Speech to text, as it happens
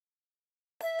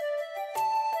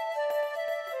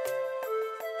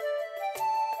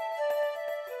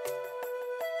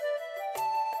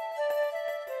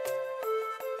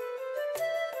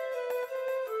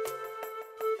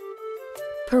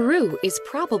Peru is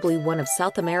probably one of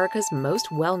South America's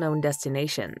most well-known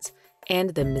destinations, and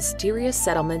the mysterious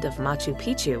settlement of Machu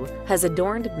Picchu has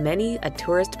adorned many a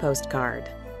tourist postcard.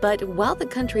 But while the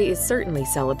country is certainly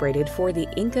celebrated for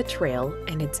the Inca Trail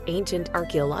and its ancient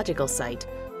archaeological site,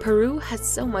 Peru has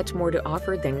so much more to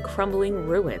offer than crumbling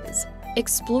ruins.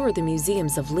 Explore the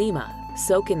museums of Lima,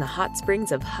 soak in the hot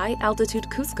springs of high-altitude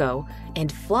Cusco,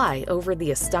 and fly over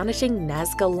the astonishing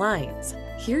Nazca lines.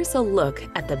 Here's a look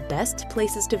at the best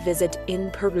places to visit in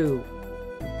Peru.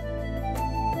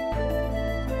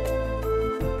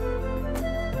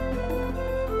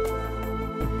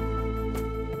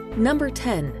 Number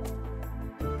 10.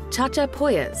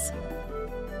 Chachapoyas.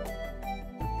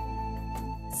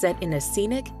 Set in a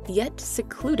scenic yet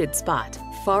secluded spot,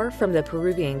 far from the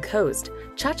Peruvian coast,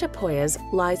 Chachapoyas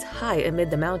lies high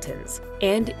amid the mountains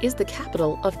and is the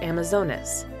capital of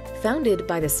Amazonas. Founded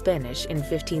by the Spanish in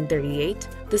 1538,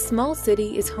 the small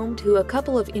city is home to a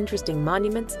couple of interesting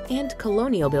monuments and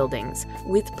colonial buildings,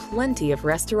 with plenty of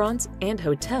restaurants and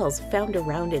hotels found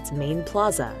around its main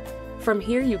plaza. From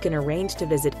here you can arrange to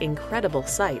visit incredible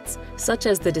sites, such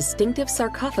as the distinctive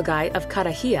sarcophagi of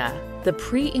Carajilla, the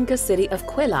pre-Inca city of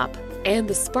Cuelap, and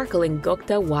the sparkling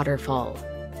Gocta waterfall.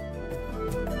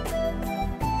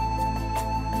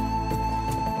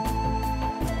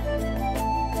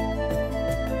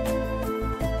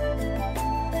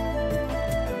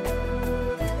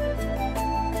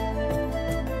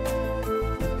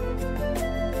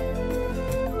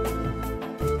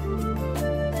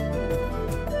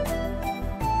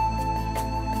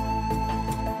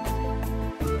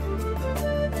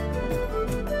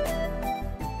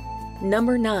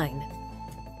 Number 9.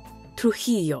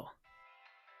 Trujillo.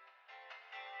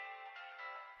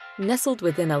 Nestled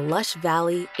within a lush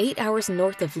valley 8 hours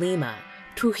north of Lima,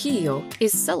 Trujillo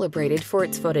is celebrated for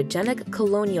its photogenic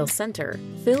colonial center,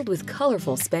 filled with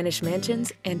colorful Spanish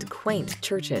mansions and quaint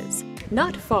churches.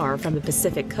 Not far from the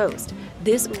Pacific coast,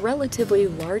 this relatively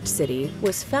large city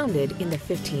was founded in the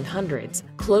 1500s,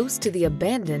 close to the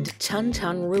abandoned Chan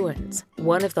Chan ruins,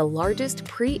 one of the largest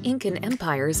pre-Incan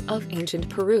empires of ancient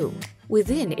Peru.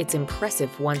 Within its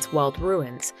impressive once-walled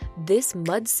ruins, this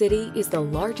mud city is the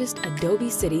largest adobe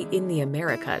city in the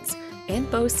Americas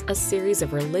and boasts a series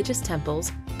of religious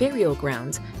temples, burial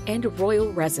grounds, and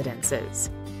royal residences.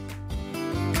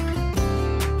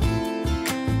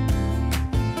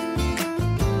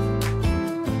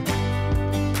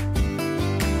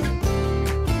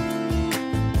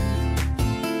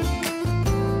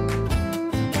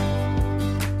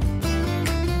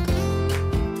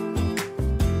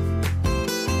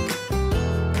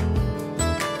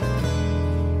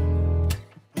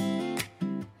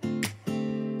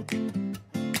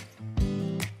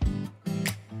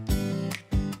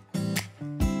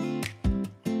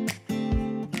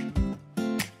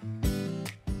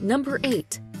 Number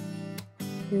 8.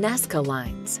 Nazca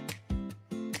lines.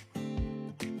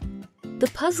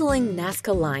 The puzzling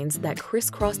Nazca lines that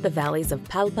crisscross the valleys of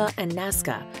Palpa and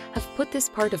Nazca have put this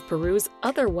part of Peru's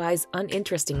otherwise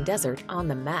uninteresting desert on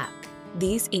the map.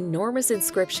 These enormous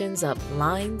inscriptions of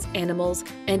lines, animals,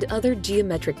 and other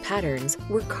geometric patterns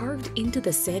were carved into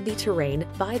the sandy terrain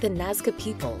by the Nazca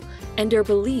people and are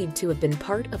believed to have been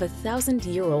part of a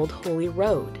 1,000-year-old holy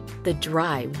road. The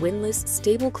dry, windless,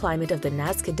 stable climate of the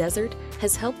Nazca Desert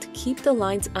has helped keep the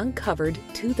lines uncovered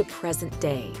to the present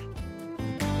day.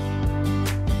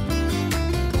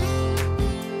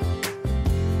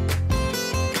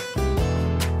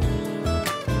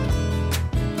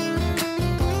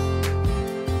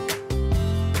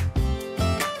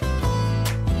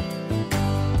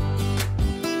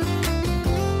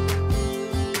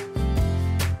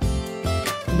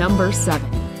 Number 7.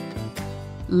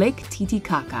 Lake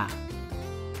Titicaca.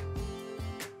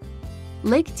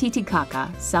 Lake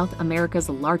Titicaca, South America's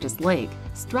largest lake,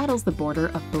 straddles the border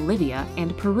of Bolivia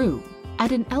and Peru.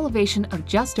 At an elevation of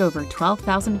just over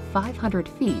 12,500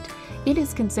 feet, it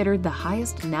is considered the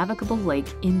highest navigable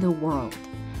lake in the world.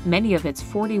 Many of its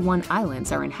 41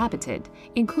 islands are inhabited,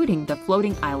 including the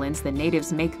floating islands the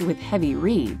natives make with heavy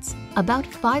reeds. About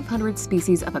 500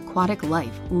 species of aquatic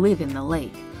life live in the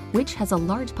lake, which has a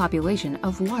large population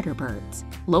of water birds.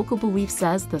 Local belief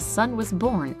says the sun was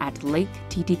born at Lake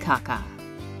Titicaca.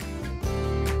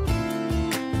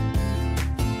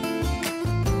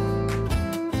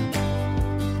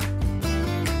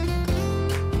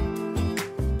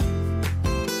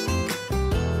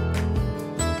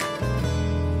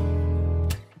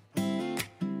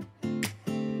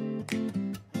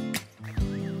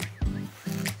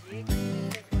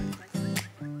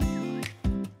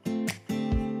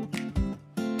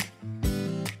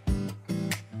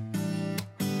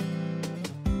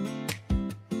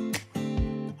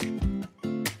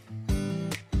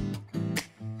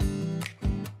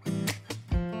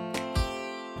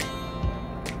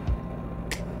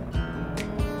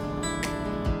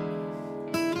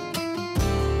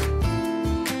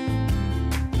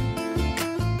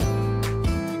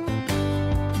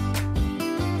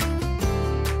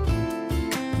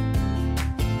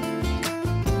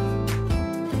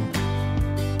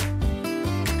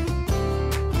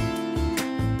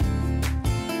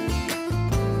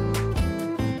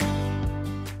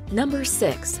 Number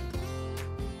 6.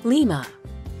 Lima.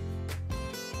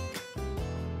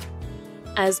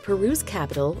 As Peru's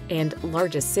capital and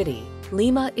largest city,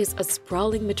 Lima is a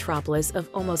sprawling metropolis of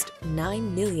almost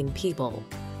 9 million people.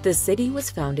 The city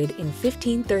was founded in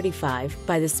 1535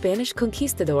 by the Spanish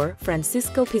conquistador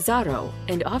Francisco Pizarro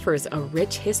and offers a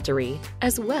rich history,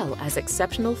 as well as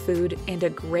exceptional food and a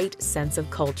great sense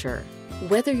of culture.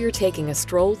 Whether you're taking a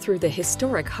stroll through the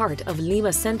historic heart of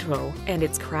Lima Centro and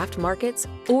its craft markets,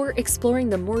 or exploring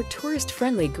the more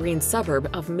tourist-friendly green suburb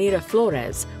of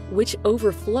Miraflores, which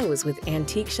overflows with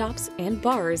antique shops and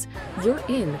bars, you're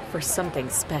in for something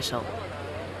special.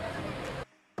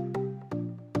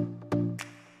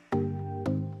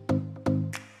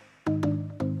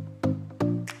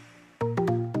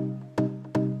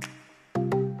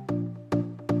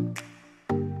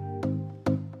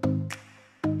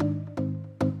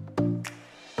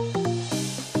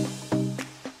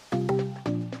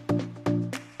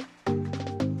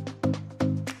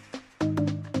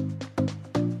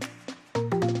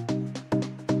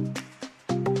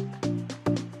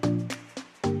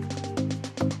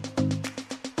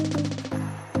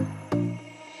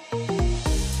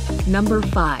 Number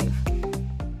 5.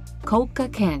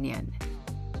 Colca Canyon.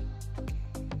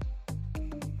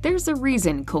 There's a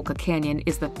reason Colca Canyon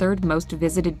is the third most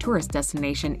visited tourist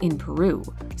destination in Peru.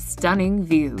 Stunning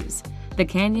views. The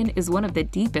canyon is one of the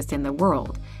deepest in the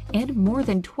world, and more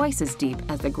than twice as deep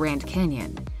as the Grand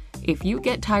Canyon. If you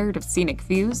get tired of scenic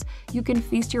views, you can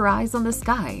feast your eyes on the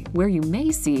sky, where you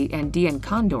may see Andean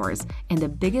condors and the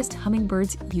biggest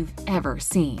hummingbirds you've ever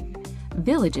seen.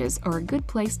 Villages are a good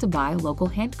place to buy local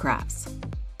handcrafts.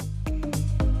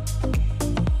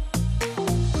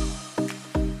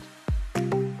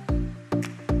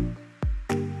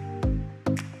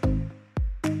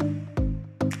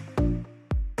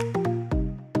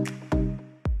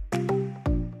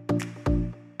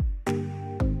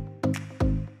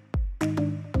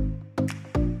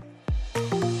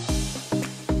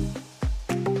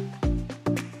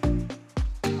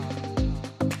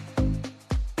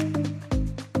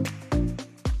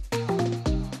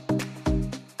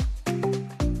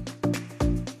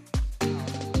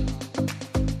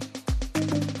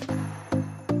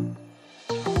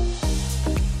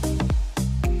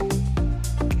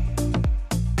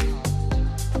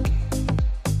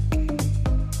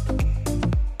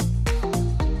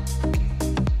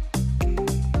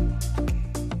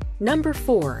 Number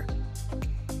 4.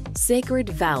 Sacred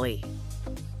Valley.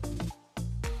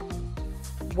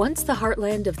 Once the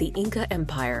heartland of the Inca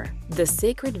Empire, the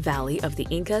Sacred Valley of the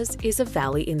Incas is a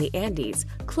valley in the Andes,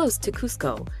 close to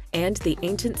Cusco, and the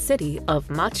ancient city of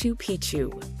Machu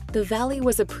Picchu. The valley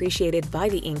was appreciated by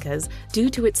the Incas due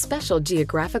to its special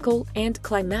geographical and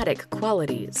climatic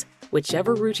qualities.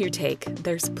 Whichever route you take,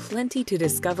 there's plenty to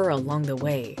discover along the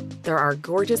way. There are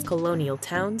gorgeous colonial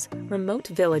towns, remote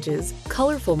villages,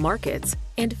 colorful markets,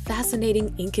 and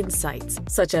fascinating Incan sites,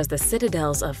 such as the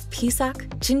citadels of Pisac,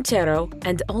 Chinchero,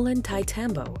 and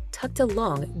Ollantaytambo, tucked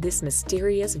along this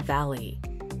mysterious valley.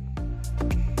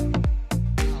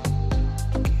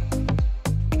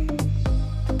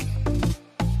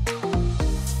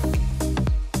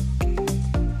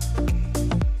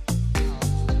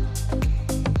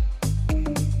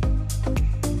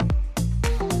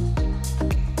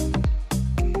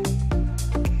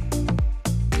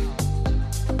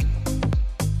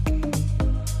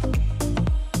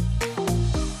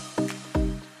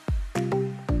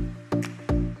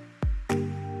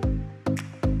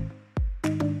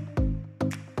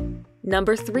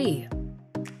 Number 3.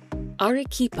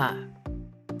 Arequipa.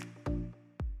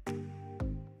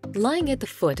 Lying at the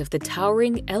foot of the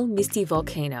towering El Misti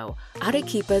volcano,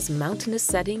 Arequipa's mountainous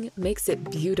setting makes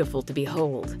it beautiful to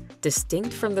behold.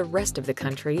 Distinct from the rest of the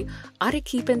country,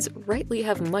 Arequipans rightly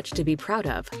have much to be proud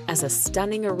of, as a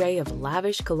stunning array of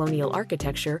lavish colonial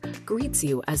architecture greets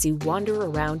you as you wander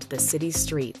around the city's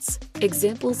streets.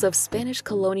 Examples of Spanish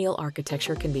colonial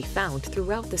architecture can be found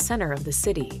throughout the center of the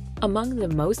city. Among the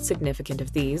most significant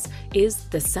of these is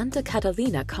the Santa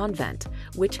Catalina convent,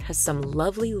 which has some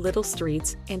lovely little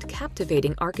streets and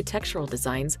captivating architectural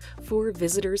designs for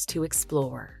visitors to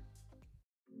explore.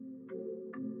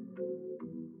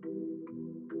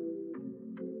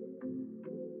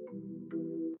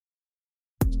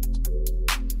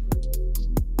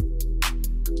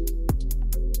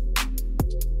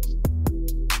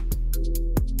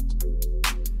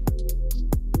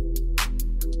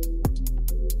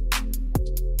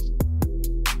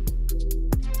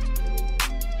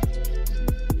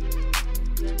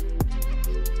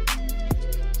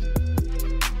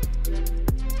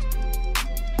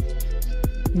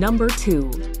 Number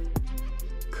 2.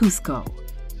 Cusco.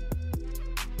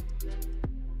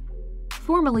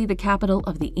 Formerly the capital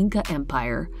of the Inca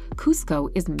Empire, Cusco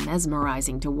is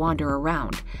mesmerizing to wander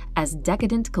around as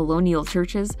decadent colonial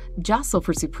churches jostle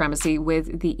for supremacy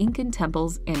with the Incan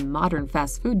temples and modern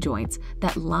fast food joints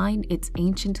that line its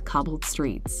ancient cobbled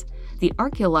streets. The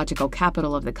archeological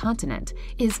capital of the continent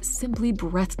is simply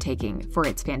breathtaking for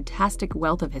its fantastic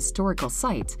wealth of historical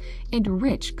sites and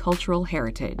rich cultural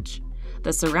heritage.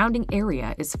 The surrounding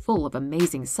area is full of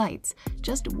amazing sights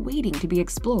just waiting to be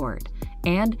explored,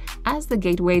 and as the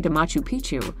gateway to Machu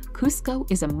Picchu,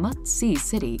 Cusco is a must-see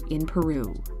city in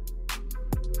Peru.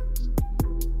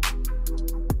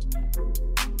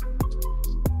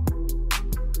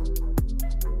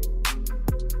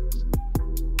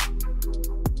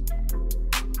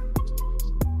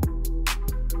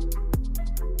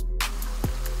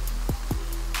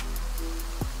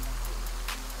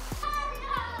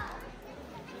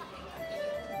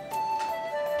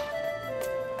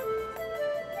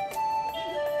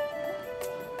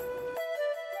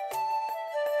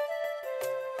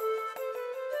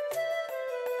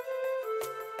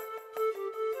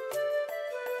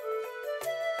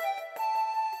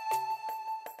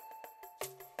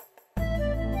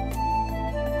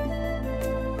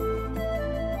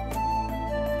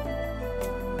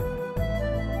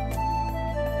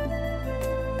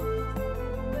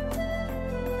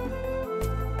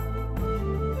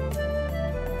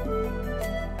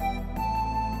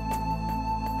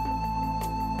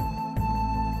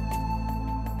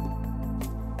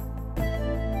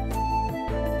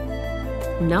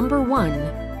 Number 1.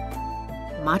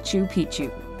 Machu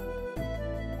Picchu.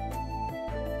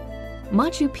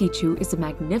 Machu Picchu is a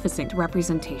magnificent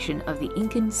representation of the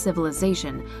Incan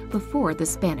civilization before the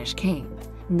Spanish came.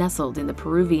 Nestled in the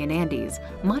Peruvian Andes,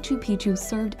 Machu Picchu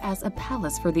served as a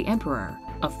palace for the emperor,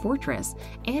 a fortress,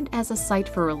 and as a site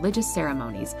for religious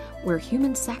ceremonies where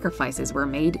human sacrifices were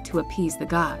made to appease the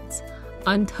gods.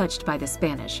 Untouched by the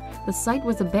Spanish, the site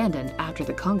was abandoned after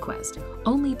the conquest,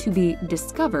 only to be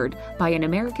discovered by an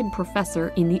American professor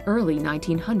in the early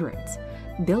 1900s.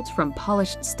 Built from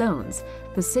polished stones,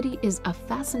 the city is a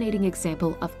fascinating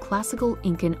example of classical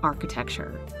Incan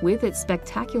architecture. With its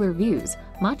spectacular views,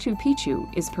 Machu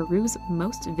Picchu is Peru's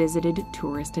most visited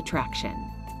tourist attraction.